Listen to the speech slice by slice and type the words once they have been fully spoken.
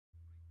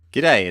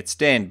G'day, it's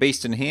Dan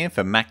Beeston here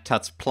for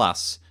MacTuts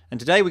Plus, and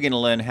today we're going to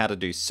learn how to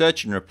do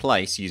search and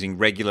replace using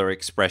regular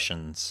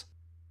expressions.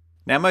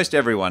 Now most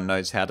everyone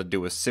knows how to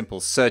do a simple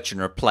search and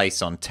replace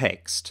on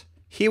text.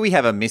 Here we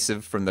have a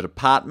missive from the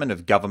Department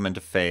of Government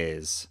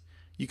Affairs.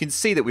 You can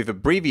see that we've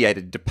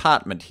abbreviated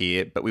department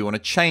here, but we want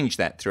to change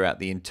that throughout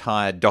the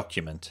entire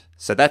document.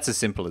 So that's as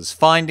simple as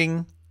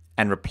finding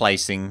and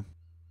replacing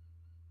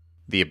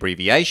the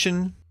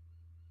abbreviation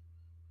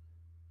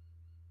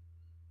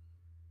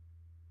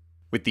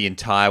with the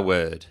entire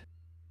word.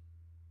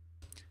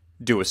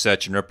 Do a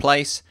search and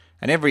replace,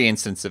 and every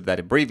instance of that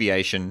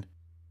abbreviation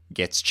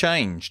gets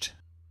changed.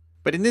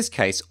 But in this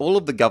case, all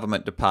of the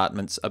government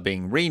departments are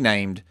being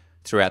renamed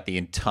throughout the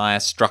entire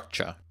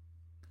structure.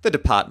 The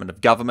Department of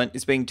Government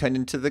is being turned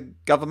into the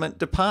Government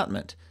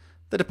Department.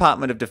 The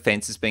Department of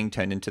Defence is being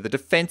turned into the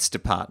Defence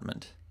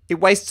Department. It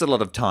wastes a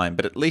lot of time,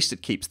 but at least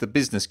it keeps the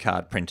business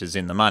card printers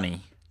in the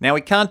money. Now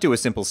we can't do a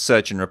simple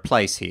search and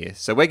replace here,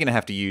 so we're going to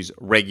have to use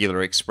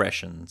regular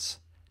expressions.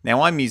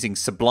 Now I'm using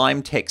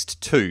Sublime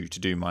Text 2 to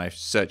do my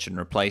search and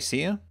replace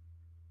here.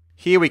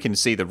 Here we can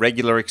see the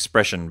regular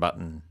expression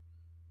button.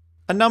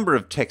 A number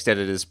of text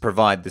editors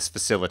provide this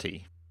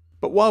facility,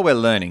 but while we're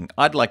learning,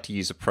 I'd like to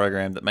use a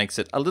program that makes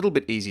it a little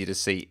bit easier to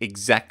see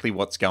exactly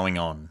what's going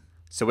on.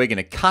 So we're going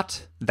to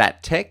cut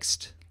that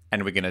text,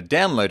 and we're going to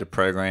download a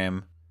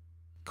program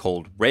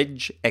called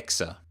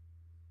RegEx.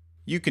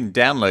 You can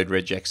download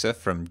RegEx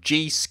from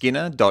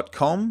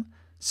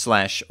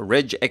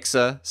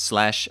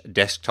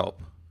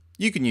gskinnr.com/regexa/desktop.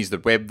 You can use the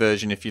web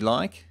version if you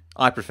like.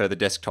 I prefer the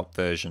desktop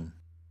version.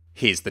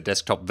 Here's the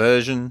desktop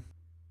version.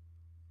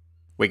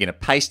 We're going to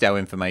paste our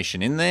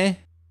information in there.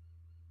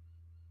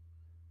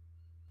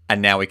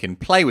 And now we can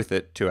play with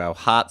it to our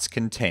heart's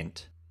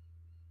content.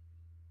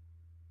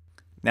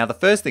 Now the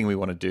first thing we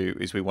want to do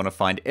is we want to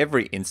find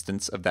every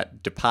instance of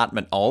that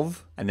department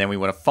of, and then we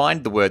want to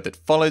find the word that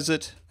follows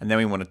it, and then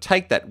we want to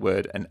take that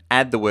word and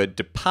add the word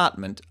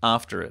department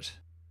after it.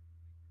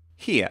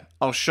 Here,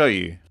 I'll show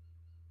you.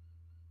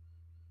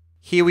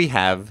 Here we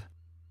have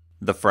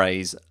the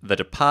phrase, the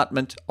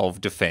Department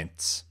of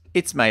Defence.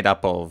 It's made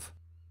up of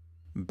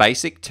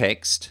basic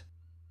text,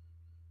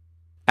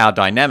 our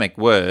dynamic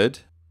word,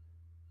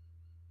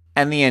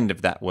 and the end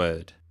of that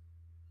word.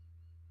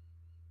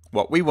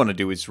 What we want to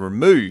do is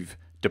remove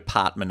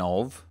department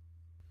of,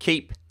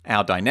 keep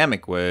our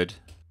dynamic word,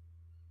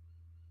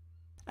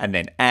 and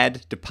then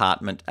add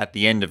department at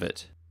the end of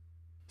it.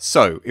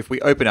 So if we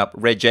open up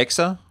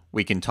RegEx,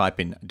 we can type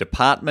in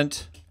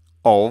department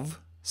of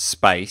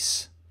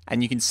space,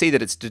 and you can see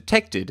that it's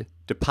detected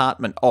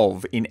department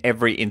of in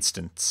every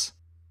instance.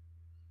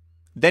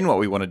 Then what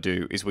we want to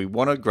do is we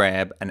want to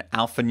grab an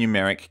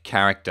alphanumeric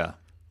character.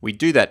 We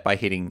do that by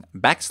hitting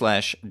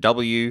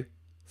 \W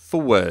for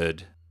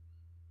word.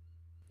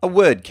 A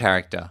word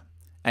character,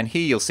 and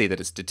here you'll see that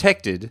it's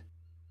detected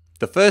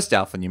the first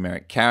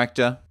alphanumeric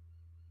character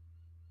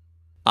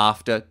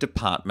after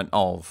department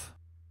of.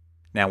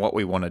 Now what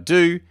we want to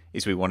do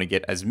is we want to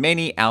get as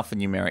many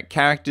alphanumeric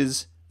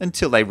characters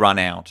until they run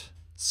out.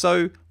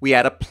 So we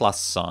add a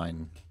plus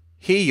sign.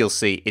 Here you'll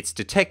see it's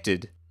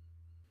detected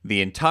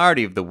the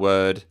entirety of the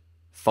word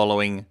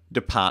following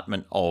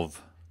department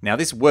of. Now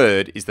this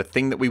word is the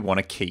thing that we want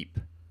to keep.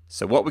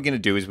 So what we're going to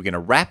do is we're going to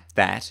wrap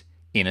that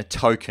in a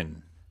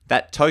token.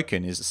 That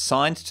token is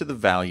assigned to the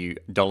value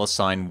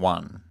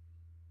 $1.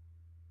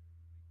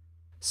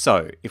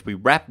 So if we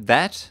wrap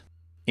that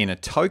in a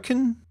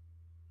token,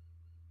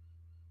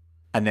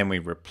 and then we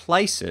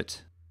replace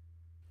it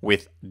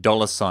with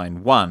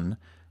 $1,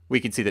 we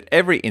can see that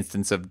every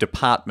instance of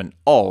department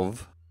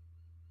of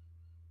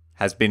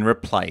has been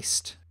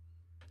replaced.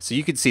 So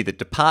you can see that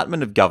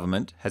Department of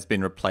Government has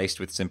been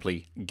replaced with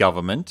simply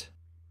government.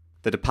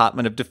 The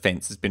Department of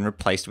Defence has been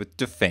replaced with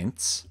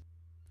defence.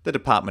 The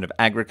Department of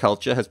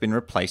Agriculture has been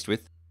replaced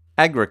with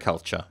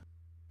agriculture.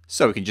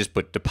 So we can just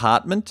put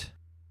department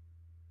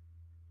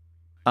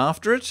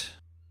after it,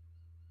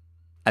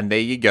 and there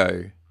you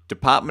go.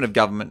 Department of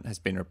Government has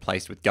been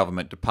replaced with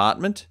Government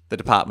Department, the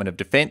Department of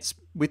Defence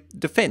with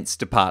Defence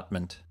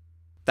Department.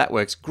 That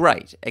works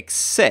great,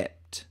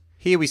 except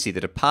here we see the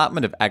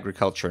Department of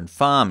Agriculture and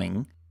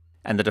Farming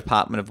and the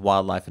Department of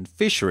Wildlife and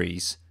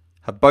Fisheries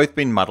have both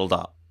been muddled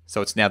up.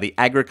 So it's now the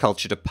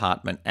Agriculture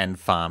Department and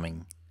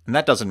Farming. And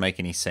that doesn't make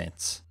any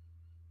sense.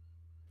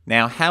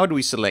 Now, how do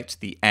we select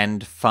the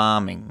and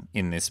farming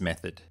in this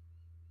method?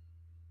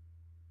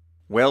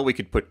 Well, we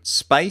could put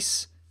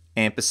space,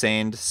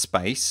 ampersand,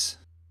 space,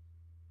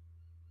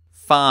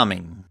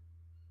 farming.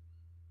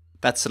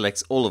 That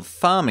selects all of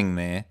farming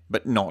there,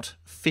 but not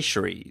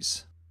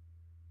fisheries.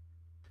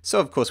 So,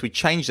 of course, we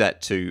change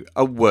that to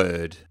a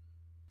word,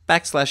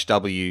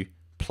 \W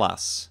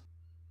plus,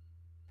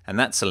 and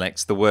that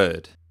selects the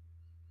word.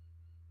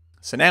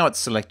 So now it's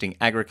selecting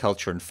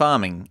agriculture and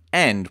farming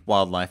and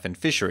wildlife and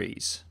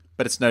fisheries,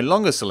 but it's no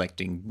longer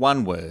selecting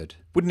one word.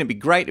 Wouldn't it be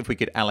great if we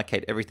could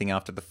allocate everything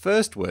after the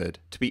first word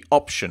to be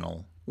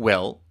optional?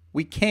 Well,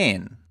 we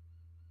can.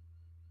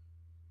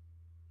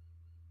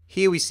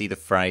 Here we see the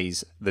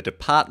phrase, the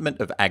Department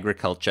of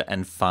Agriculture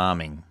and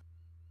Farming.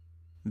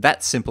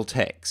 That's simple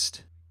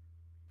text.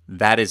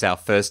 That is our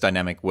first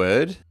dynamic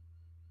word.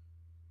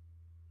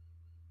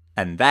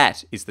 And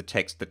that is the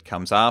text that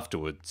comes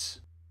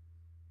afterwards.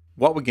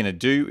 What we're going to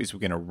do is we're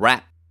going to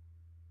wrap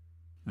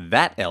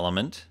that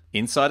element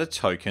inside a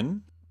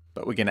token,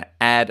 but we're going to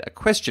add a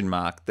question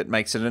mark that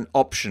makes it an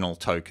optional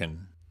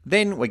token.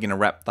 Then we're going to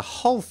wrap the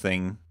whole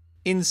thing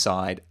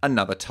inside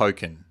another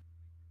token.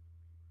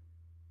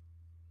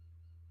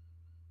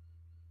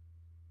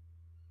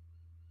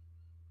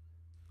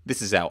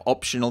 This is our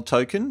optional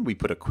token. We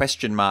put a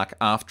question mark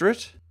after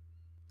it.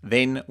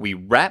 Then we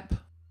wrap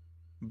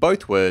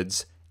both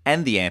words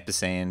and the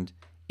ampersand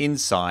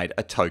inside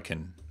a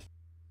token.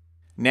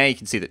 Now you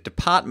can see that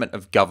Department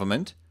of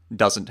Government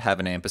doesn't have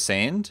an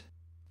ampersand,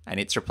 and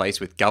it's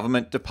replaced with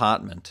Government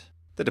Department.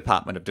 The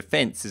Department of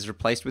Defense is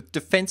replaced with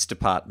Defense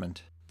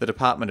Department. The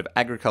Department of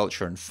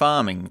Agriculture and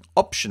Farming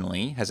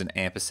optionally has an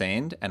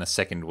ampersand and a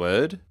second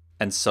word,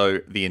 and so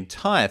the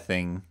entire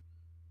thing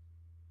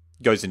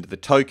goes into the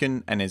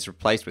token and is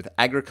replaced with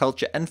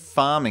Agriculture and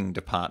Farming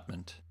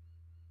Department.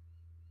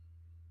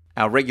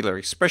 Our regular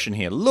expression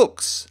here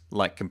looks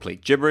like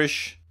complete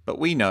gibberish, but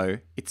we know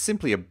it's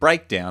simply a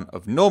breakdown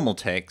of normal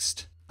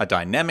text, a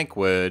dynamic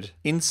word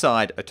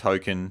inside a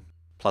token,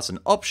 plus an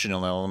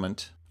optional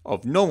element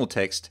of normal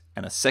text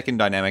and a second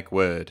dynamic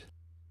word.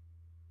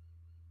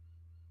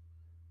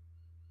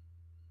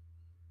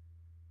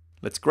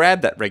 Let's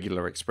grab that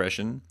regular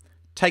expression,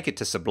 take it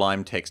to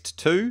Sublime Text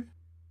 2,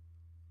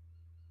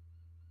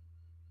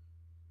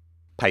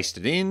 paste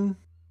it in,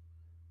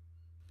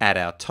 add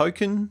our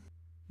token,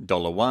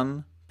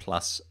 $1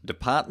 plus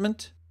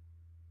department,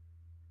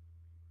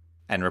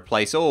 and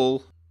replace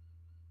all,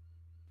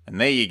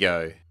 and there you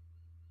go.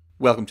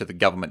 Welcome to the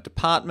Government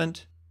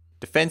Department,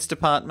 Defense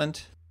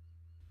Department,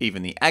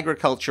 even the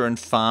Agriculture and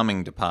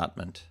Farming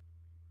Department.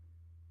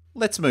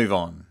 Let's move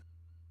on.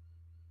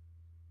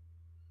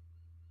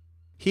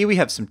 Here we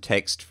have some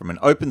text from an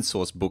open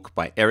source book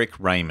by Eric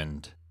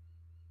Raymond.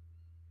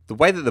 The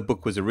way that the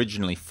book was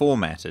originally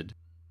formatted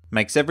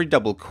makes every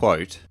double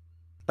quote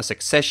a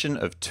succession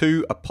of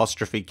 2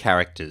 apostrophe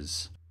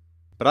characters.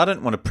 But I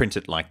don't want to print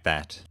it like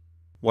that.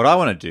 What I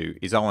want to do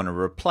is I want to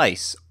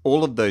replace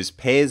all of those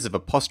pairs of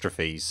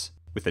apostrophes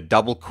with a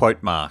double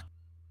quote mark.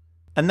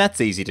 And that's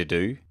easy to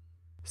do.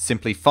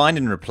 Simply find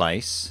and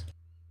replace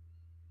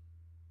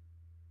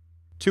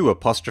 2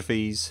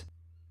 apostrophes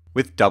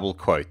with double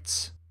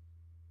quotes.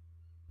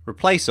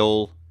 Replace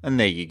all, and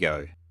there you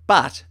go.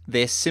 But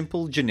they're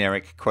simple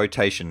generic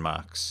quotation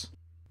marks.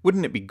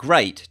 Wouldn't it be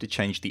great to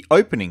change the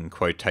opening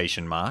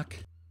quotation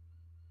mark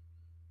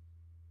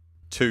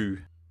to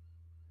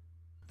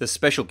the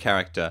special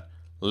character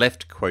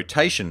left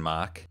quotation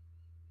mark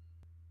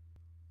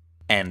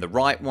and the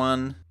right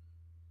one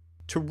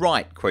to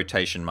right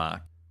quotation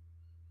mark?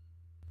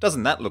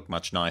 Doesn't that look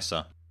much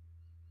nicer?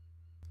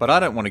 But I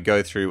don't want to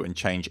go through and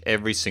change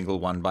every single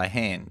one by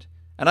hand.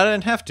 And I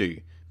don't have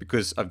to,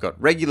 because I've got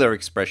regular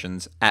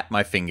expressions at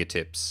my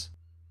fingertips.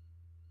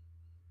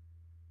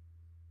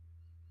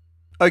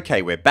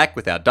 Okay, we're back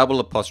with our double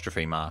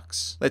apostrophe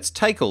marks. Let's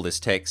take all this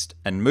text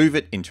and move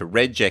it into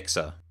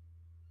RegEx.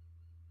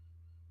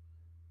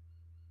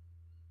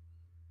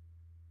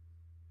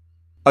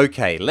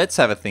 Okay, let's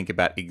have a think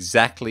about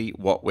exactly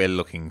what we're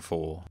looking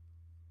for.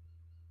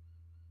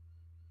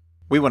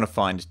 We want to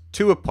find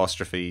 2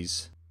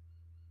 apostrophes,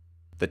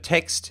 the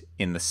text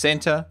in the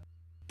center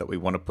that we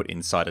want to put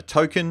inside a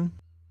token,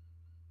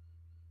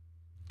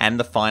 and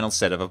the final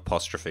set of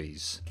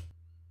apostrophes.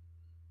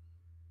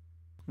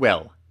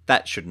 Well,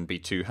 that shouldn't be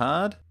too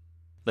hard.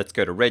 Let's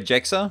go to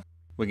RegEx.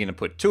 We're going to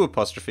put 2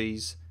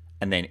 apostrophes,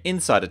 and then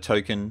inside a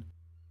token,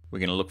 we're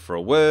going to look for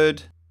a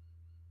word,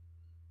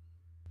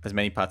 as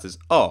many parts as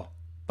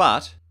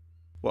but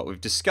what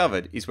we've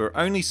discovered is we're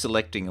only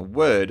selecting a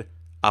word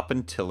up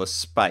until a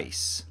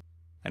space,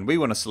 and we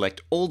want to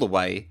select all the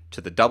way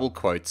to the double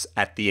quotes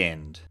at the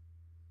end.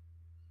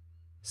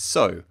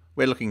 So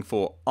we're looking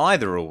for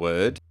either a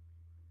word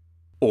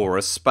or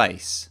a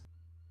space.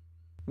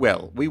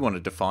 Well, we want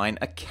to define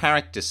a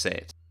character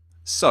set.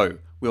 So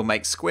we'll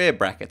make square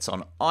brackets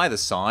on either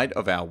side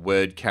of our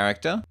word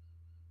character,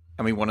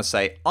 and we want to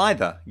say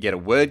either get a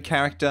word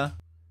character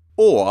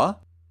or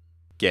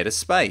get a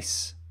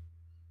space.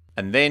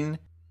 And then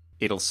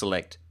it'll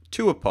select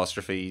 2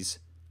 apostrophes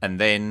and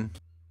then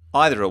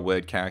either a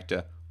word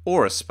character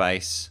or a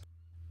space,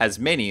 as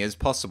many as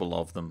possible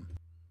of them.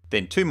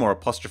 Then 2 more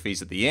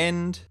apostrophes at the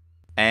end,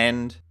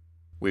 and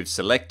we've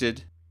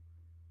selected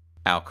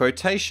our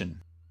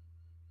quotation.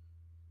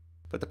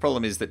 But the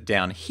problem is that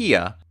down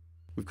here,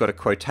 we've got a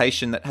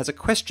quotation that has a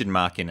question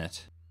mark in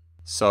it.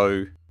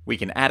 So we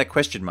can add a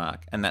question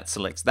mark, and that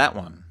selects that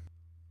one.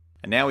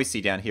 And now we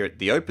see down here at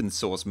the open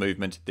source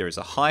movement, there is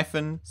a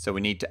hyphen, so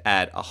we need to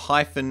add a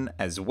hyphen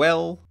as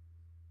well.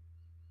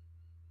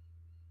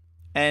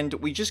 And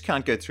we just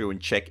can't go through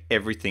and check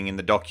everything in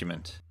the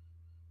document.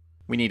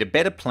 We need a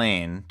better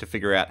plan to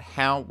figure out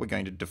how we're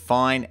going to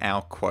define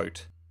our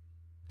quote.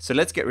 So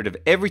let's get rid of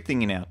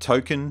everything in our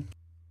token,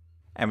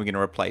 and we're going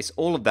to replace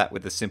all of that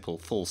with a simple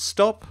full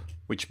stop,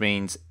 which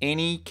means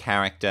any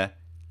character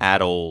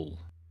at all.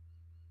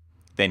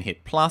 Then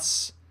hit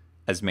plus,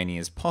 as many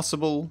as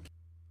possible.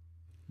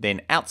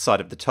 Then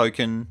outside of the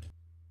token,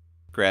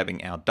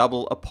 grabbing our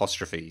double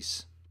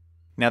apostrophes.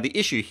 Now the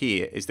issue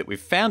here is that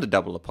we've found a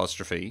double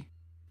apostrophe,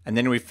 and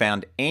then we've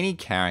found any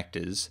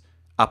characters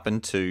up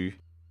into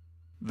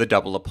the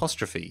double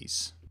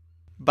apostrophes.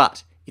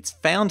 But it's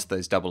found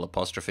those double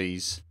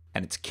apostrophes,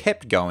 and it's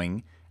kept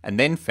going, and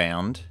then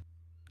found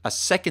a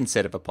second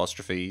set of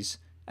apostrophes,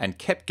 and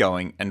kept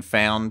going and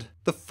found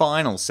the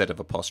final set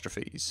of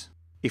apostrophes.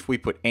 If we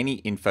put any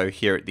info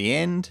here at the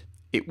end,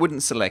 it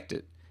wouldn't select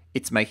it.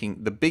 It's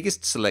making the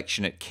biggest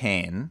selection it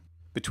can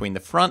between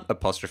the front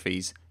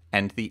apostrophes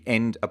and the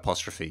end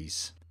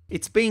apostrophes.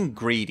 It's being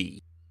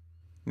greedy.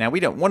 Now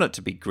we don't want it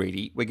to be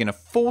greedy, we're going to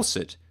force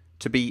it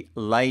to be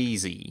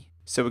lazy.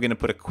 So we're going to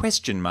put a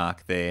question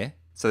mark there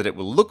so that it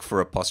will look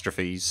for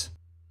apostrophes.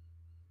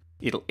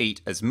 It'll eat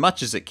as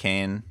much as it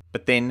can,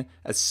 but then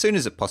as soon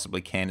as it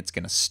possibly can, it's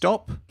going to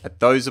stop at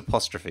those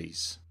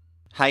apostrophes.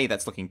 Hey,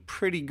 that's looking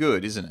pretty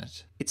good, isn't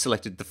it? It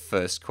selected the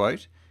first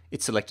quote,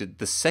 it selected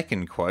the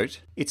second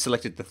quote, it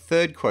selected the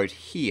third quote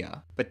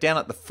here, but down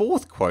at the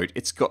fourth quote,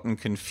 it's gotten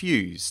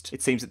confused.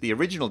 It seems that the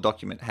original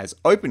document has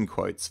open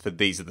quotes for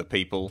 "these are the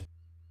people,"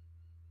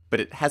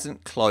 but it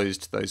hasn't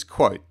closed those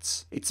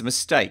quotes. It's a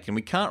mistake, and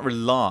we can't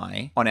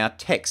rely on our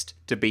text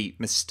to be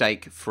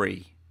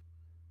mistake-free.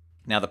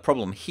 Now the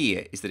problem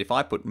here is that if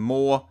I put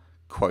more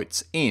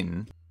quotes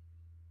in,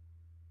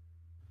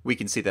 we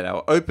can see that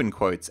our open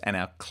quotes and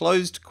our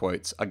closed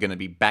quotes are going to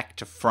be back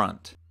to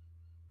front.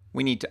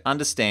 We need to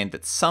understand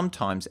that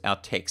sometimes our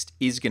text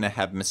is going to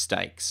have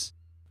mistakes.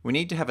 We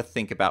need to have a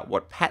think about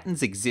what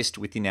patterns exist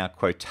within our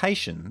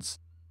quotations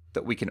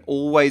that we can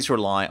always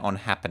rely on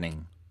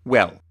happening.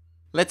 Well,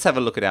 let's have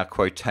a look at our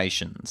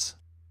quotations.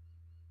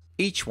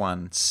 Each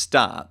one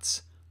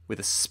starts with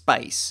a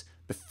space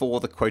before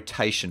the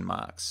quotation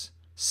marks.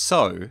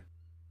 So,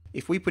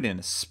 if we put in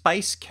a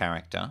space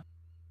character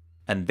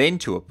and then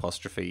two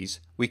apostrophes,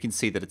 we can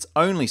see that it's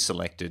only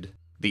selected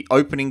the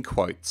opening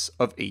quotes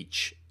of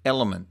each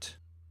element.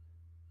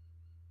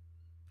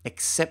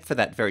 Except for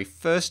that very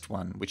first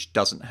one, which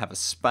doesn't have a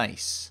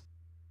space.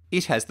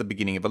 It has the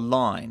beginning of a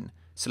line,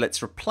 so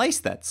let's replace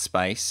that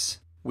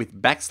space with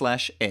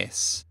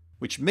 \s,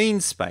 which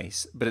means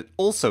space, but it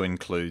also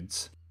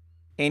includes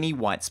any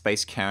white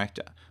space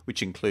character,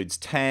 which includes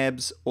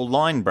tabs or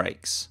line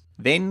breaks.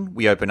 Then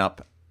we open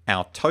up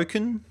our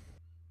token,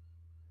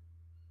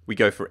 we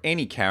go for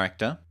any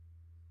character,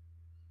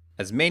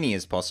 as many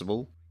as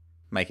possible,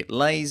 make it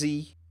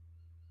lazy,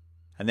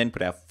 and then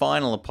put our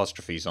final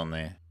apostrophes on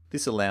there.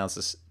 This allows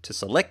us to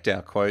select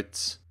our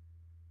quotes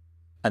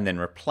and then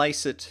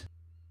replace it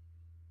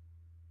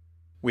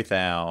with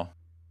our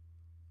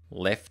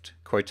left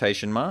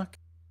quotation mark,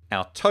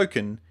 our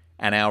token,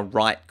 and our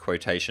right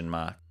quotation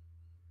mark.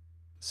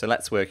 So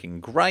that's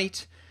working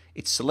great.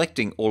 It's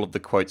selecting all of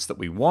the quotes that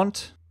we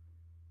want,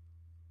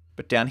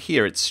 but down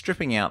here it's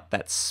stripping out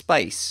that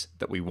space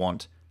that we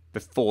want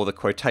before the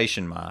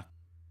quotation mark.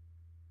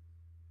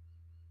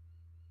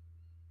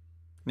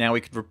 Now we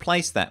could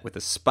replace that with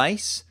a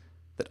space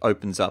that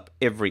opens up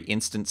every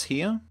instance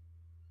here.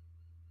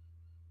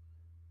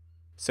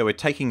 So we're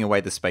taking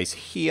away the space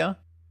here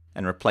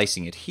and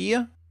replacing it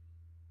here,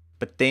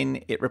 but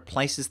then it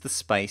replaces the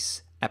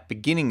space at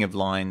beginning of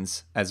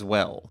lines as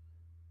well.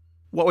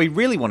 What we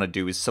really want to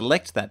do is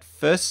select that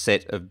first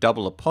set of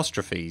double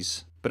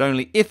apostrophes, but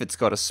only if it's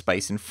got a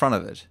space in front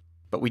of it.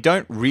 But we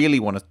don't really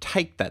want to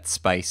take that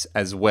space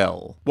as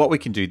well. What we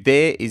can do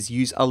there is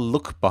use a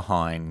look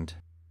behind.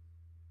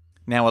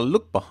 Now a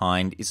look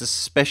behind is a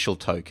special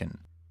token.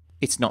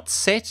 It's not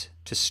set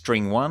to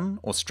string 1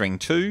 or string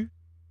 2.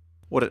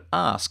 What it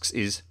asks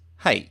is,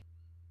 hey,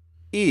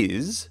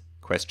 is,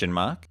 question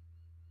mark,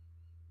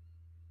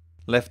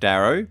 left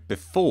arrow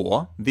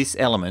before this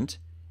element,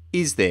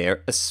 is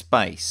there a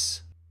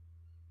space?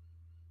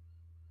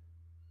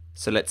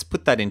 So let's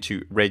put that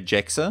into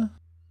RegEx.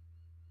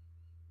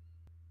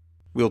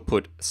 We'll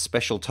put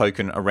special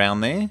token around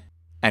there,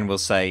 and we'll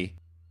say,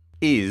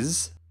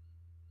 is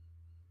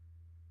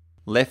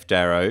left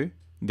arrow,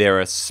 there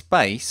a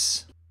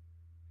space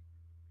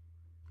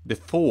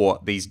before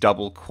these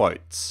double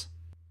quotes.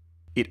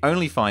 It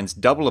only finds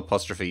double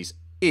apostrophes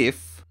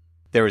if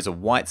there is a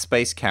white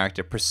space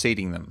character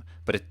preceding them,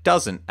 but it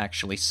doesn't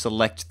actually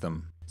select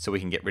them. So we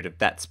can get rid of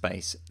that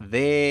space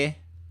there,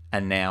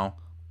 and now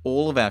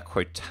all of our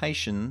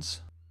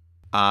quotations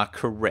are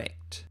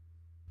correct.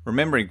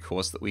 Remembering, of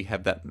course, that we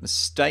have that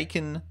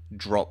mistaken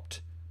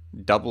dropped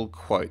double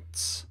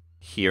quotes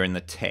here in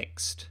the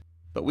text.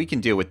 But we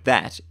can deal with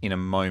that in a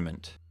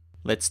moment.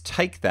 Let's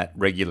take that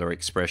regular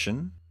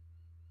expression,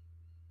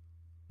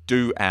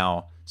 do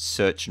our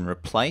search and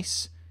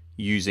replace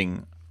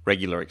using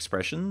regular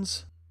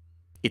expressions.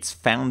 It's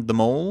found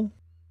them all.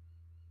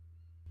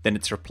 Then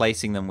it's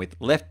replacing them with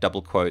left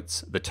double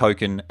quotes, the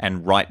token,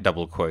 and right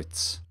double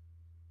quotes.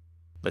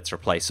 Let's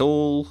replace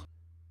all.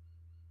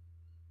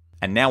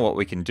 And now what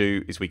we can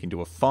do is we can do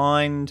a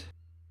find.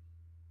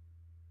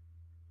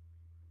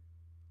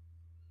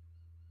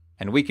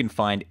 and we can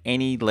find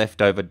any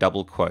leftover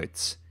double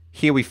quotes.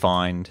 Here we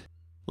find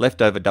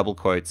leftover double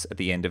quotes at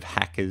the end of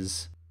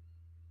hackers,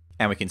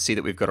 and we can see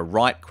that we've got a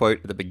right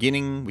quote at the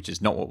beginning, which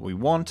is not what we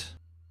want.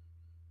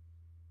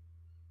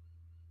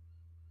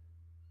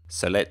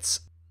 So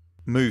let's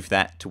move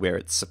that to where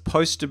it's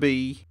supposed to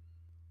be,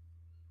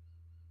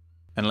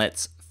 and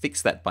let's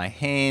fix that by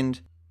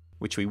hand,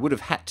 which we would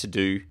have had to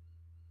do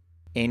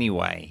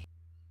anyway,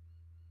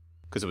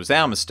 because it was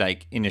our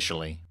mistake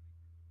initially.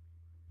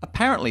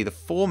 Apparently the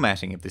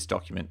formatting of this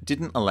document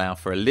didn't allow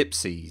for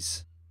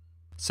ellipses,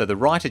 so the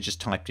writer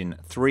just typed in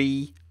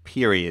 3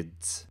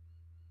 periods.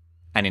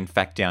 And in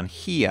fact down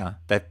here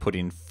they've put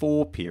in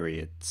 4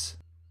 periods.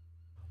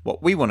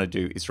 What we want to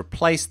do is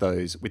replace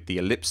those with the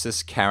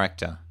ellipsis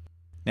character.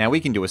 Now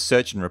we can do a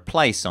search and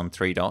replace on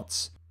 3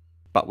 dots,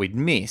 but we'd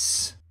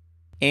miss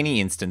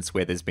any instance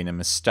where there's been a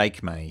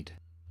mistake made.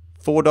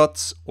 4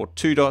 dots or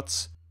 2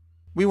 dots,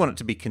 we want it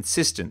to be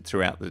consistent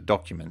throughout the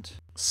document.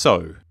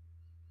 So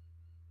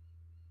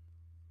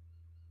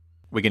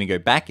we're going to go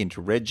back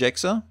into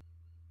RegEx.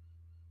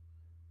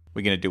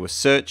 We're going to do a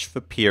search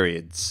for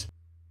periods.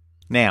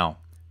 Now,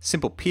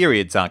 simple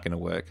periods aren't going to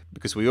work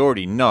because we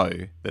already know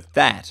that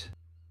that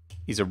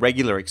is a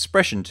regular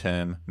expression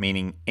term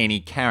meaning any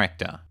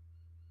character.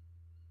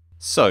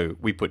 So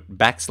we put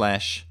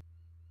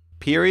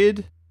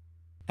 \period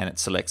and it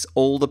selects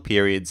all the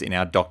periods in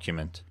our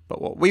document.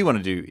 But what we want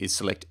to do is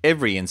select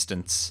every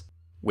instance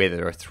where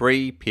there are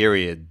 3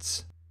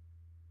 periods.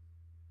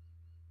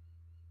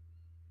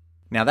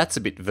 Now that's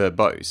a bit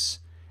verbose,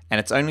 and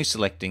it's only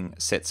selecting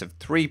sets of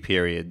 3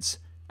 periods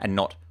and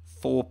not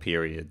 4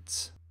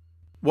 periods.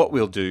 What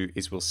we'll do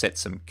is we'll set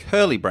some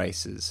curly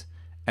braces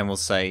and we'll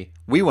say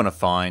we want to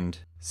find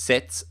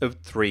sets of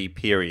 3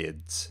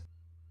 periods.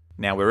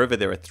 Now wherever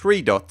there are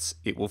 3 dots,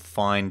 it will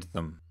find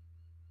them.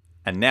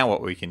 And now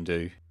what we can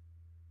do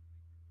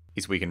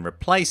is we can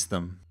replace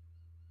them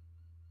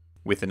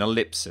with an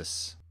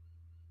ellipsis.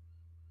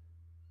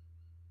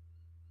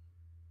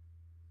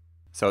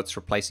 So it's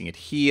replacing it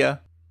here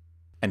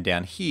and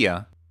down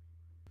here,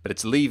 but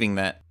it's leaving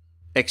that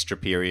extra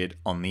period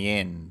on the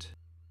end.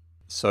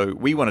 So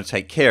we want to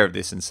take care of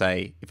this and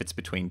say if it's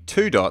between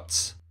 2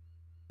 dots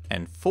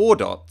and 4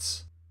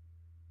 dots,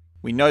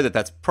 we know that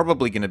that's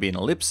probably going to be an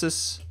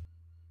ellipsis,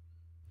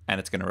 and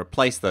it's going to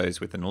replace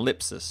those with an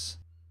ellipsis.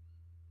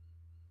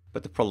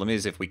 But the problem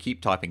is if we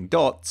keep typing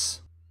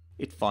dots,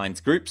 it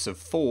finds groups of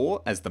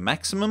 4 as the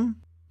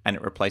maximum, and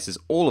it replaces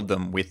all of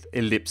them with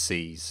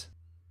ellipses.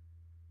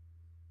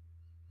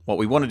 What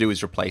we want to do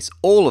is replace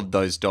all of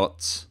those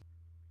dots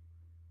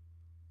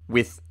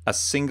with a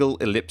single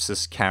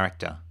ellipsis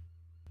character.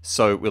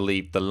 So we'll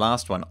leave the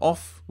last one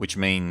off, which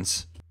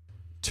means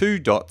 2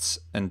 dots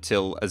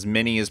until as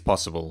many as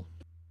possible.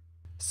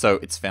 So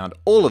it's found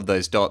all of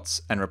those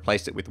dots and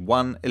replaced it with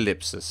 1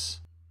 ellipsis.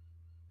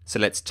 So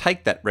let's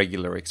take that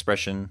regular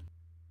expression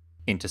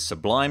into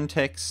Sublime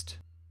Text,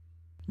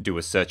 do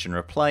a search and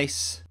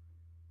replace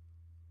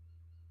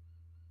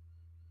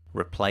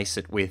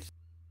it with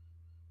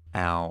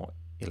our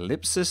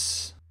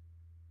ellipsis,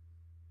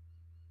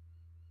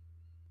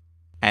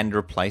 and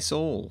replace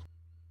all.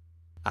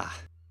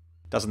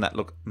 Doesn't that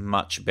look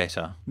much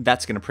better?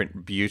 That's going to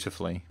print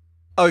beautifully.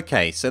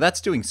 Okay, so that's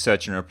doing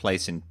search and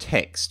replace in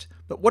text,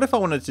 but what if I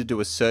wanted to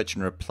do a search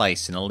and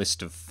replace in a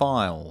list of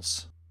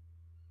files?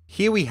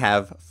 Here we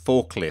have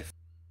Forklift.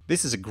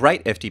 This is a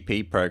great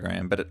FTP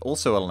program, but it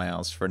also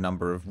allows for a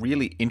number of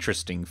really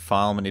interesting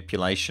file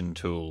manipulation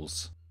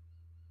tools.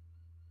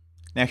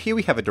 Now here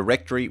we have a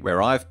directory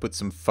where I've put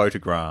some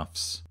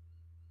photographs.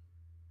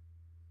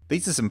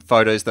 These are some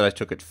photos that I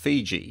took at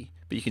Fiji,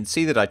 but you can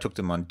see that I took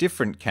them on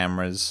different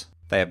cameras.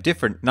 They have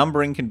different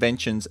numbering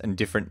conventions and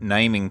different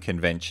naming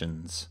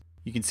conventions.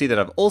 You can see that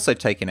I've also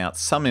taken out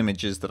some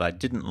images that I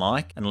didn't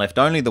like and left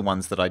only the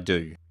ones that I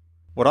do.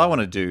 What I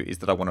want to do is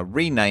that I want to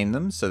rename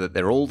them so that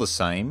they're all the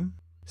same,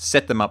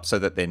 set them up so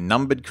that they're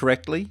numbered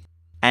correctly,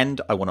 and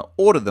I want to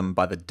order them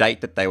by the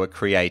date that they were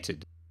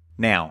created.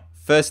 Now,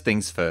 first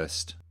things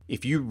first.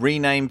 If you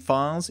rename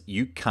files,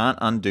 you can't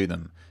undo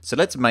them. So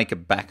let's make a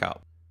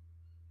backup.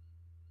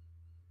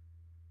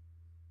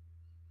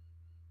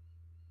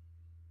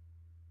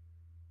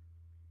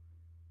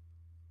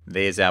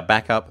 There's our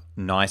backup,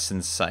 nice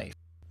and safe.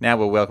 Now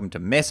we're welcome to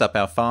mess up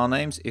our file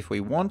names. If we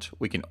want,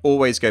 we can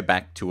always go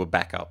back to a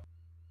backup.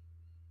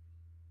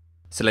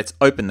 So let's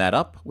open that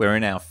up. We're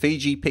in our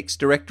Fiji pics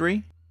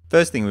directory.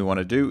 First thing we want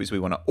to do is we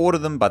want to order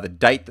them by the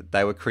date that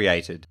they were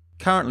created.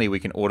 Currently we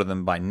can order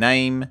them by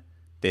name,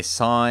 their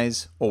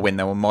size, or when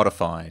they were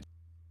modified.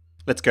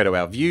 Let's go to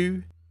our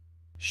view,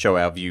 show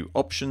our view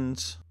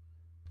options,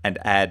 and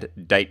add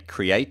date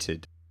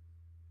created.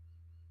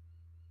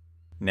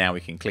 Now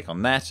we can click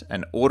on that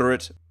and order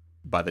it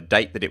by the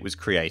date that it was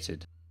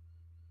created.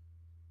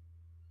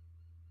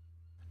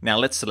 Now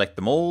let's select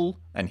them all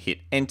and hit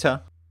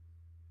enter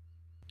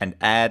and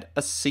add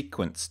a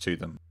sequence to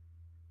them.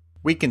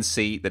 We can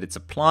see that it's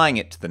applying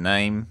it to the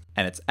name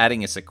and it's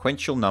adding a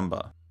sequential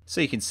number. So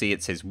you can see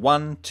it says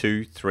 1,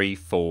 2, 3,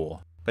 4,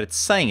 but it's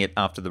saying it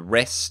after the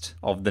rest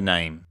of the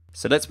name.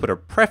 So let's put a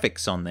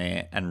prefix on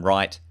there and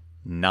write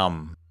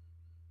num.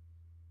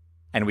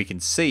 And we can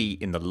see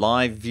in the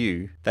live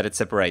view that it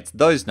separates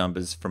those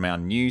numbers from our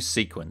new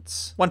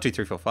sequence. 1, 2,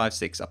 3, 4, 5,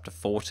 6 up to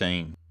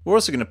 14. We're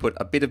also going to put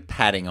a bit of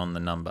padding on the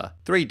number.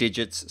 3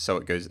 digits, so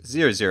it goes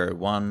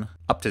 001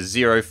 up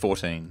to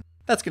 014.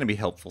 That's going to be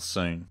helpful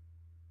soon.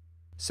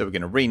 So we're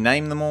going to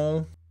rename them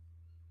all.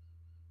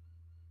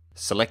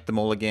 Select them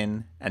all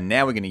again. And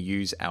now we're going to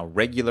use our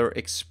regular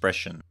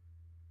expression.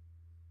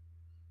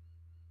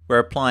 We're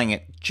applying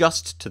it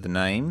just to the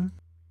name,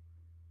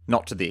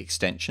 not to the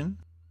extension.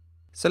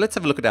 So let's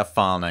have a look at our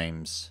file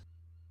names.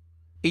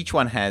 Each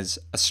one has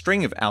a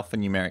string of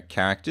alphanumeric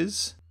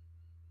characters,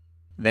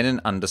 then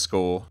an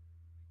underscore,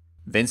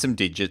 then some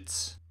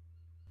digits,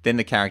 then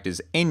the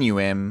characters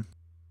NUM,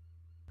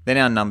 then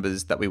our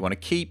numbers that we want to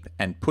keep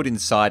and put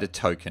inside a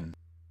token.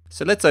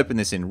 So let's open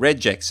this in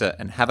RegEx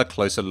and have a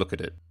closer look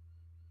at it.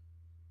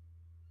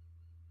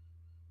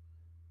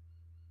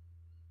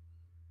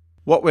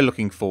 What we're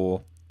looking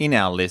for in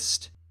our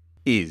list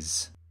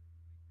is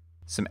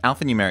some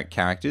alphanumeric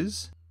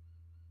characters,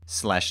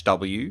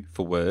 /W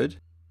for word,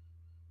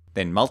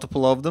 then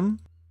multiple of them,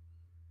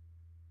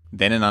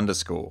 then an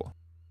underscore.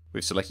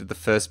 We've selected the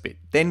first bit.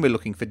 Then we're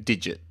looking for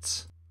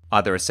digits,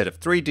 either a set of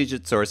 3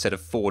 digits or a set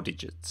of 4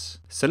 digits.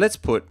 So let's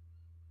put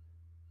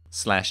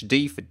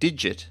 /D for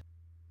digit,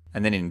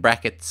 and then in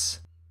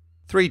brackets,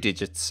 3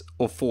 digits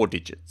or 4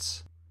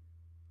 digits.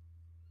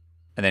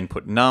 And then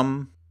put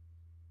num,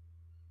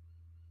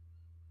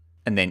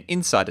 and then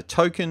inside a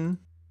token,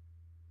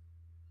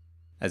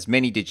 as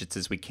many digits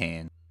as we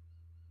can.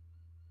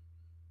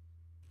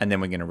 And then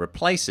we're going to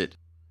replace it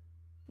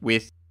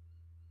with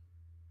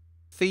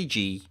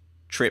Fiji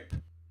trip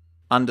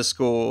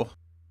underscore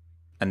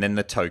and then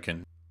the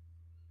token.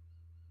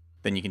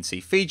 Then you can see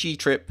Fiji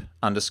trip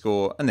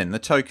underscore and then the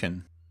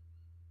token.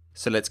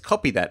 So let's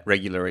copy that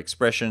regular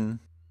expression,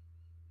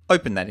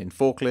 open that in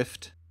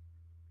Forklift,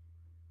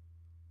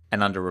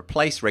 and under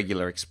replace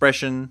regular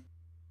expression,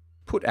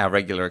 put our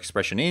regular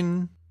expression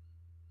in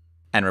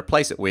and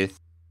replace it with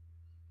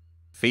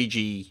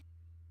Fiji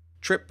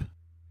trip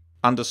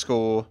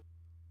underscore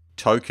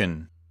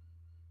token.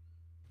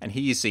 And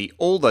here you see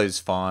all those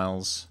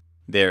files.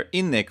 They're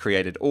in their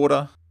created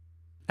order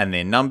and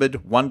they're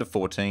numbered 1 to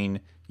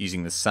 14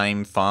 using the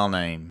same file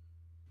name.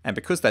 And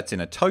because that's in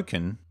a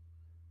token,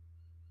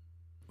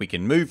 we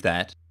can move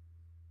that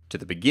to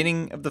the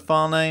beginning of the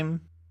file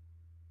name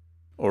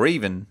or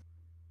even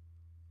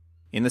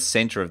in the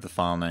center of the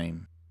file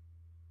name.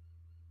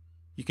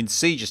 You can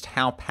see just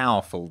how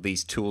powerful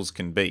these tools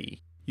can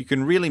be. You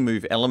can really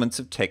move elements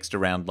of text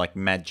around like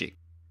magic.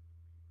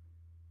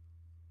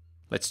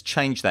 Let's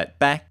change that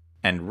back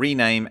and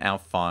rename our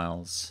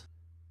files.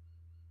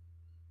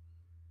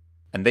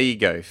 And there you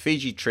go,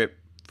 Fiji trip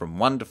from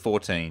 1 to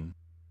 14.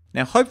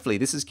 Now hopefully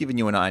this has given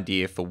you an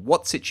idea for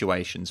what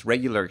situations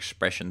regular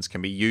expressions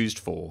can be used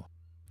for.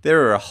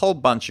 There are a whole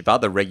bunch of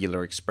other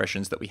regular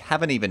expressions that we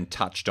haven't even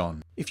touched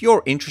on. If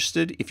you're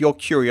interested, if your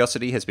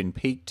curiosity has been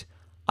piqued,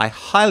 I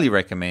highly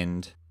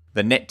recommend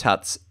the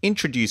NetTuts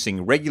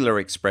Introducing Regular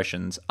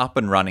Expressions Up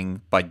and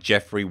Running by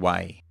Jeffrey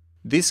Way.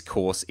 This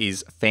course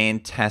is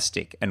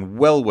fantastic and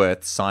well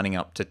worth signing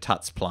up to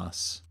Tuts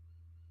Plus.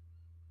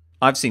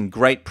 I've seen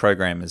great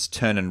programmers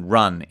turn and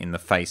run in the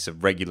face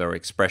of regular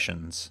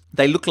expressions.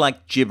 They look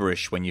like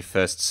gibberish when you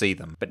first see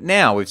them, but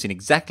now we've seen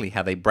exactly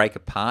how they break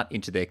apart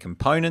into their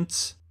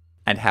components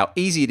and how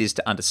easy it is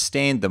to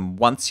understand them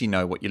once you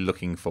know what you're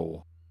looking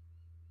for.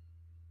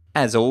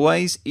 As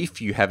always,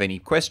 if you have any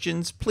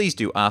questions, please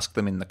do ask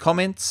them in the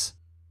comments.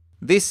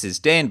 This is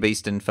Dan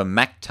Beeston for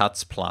Mac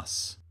Tuts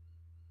Plus.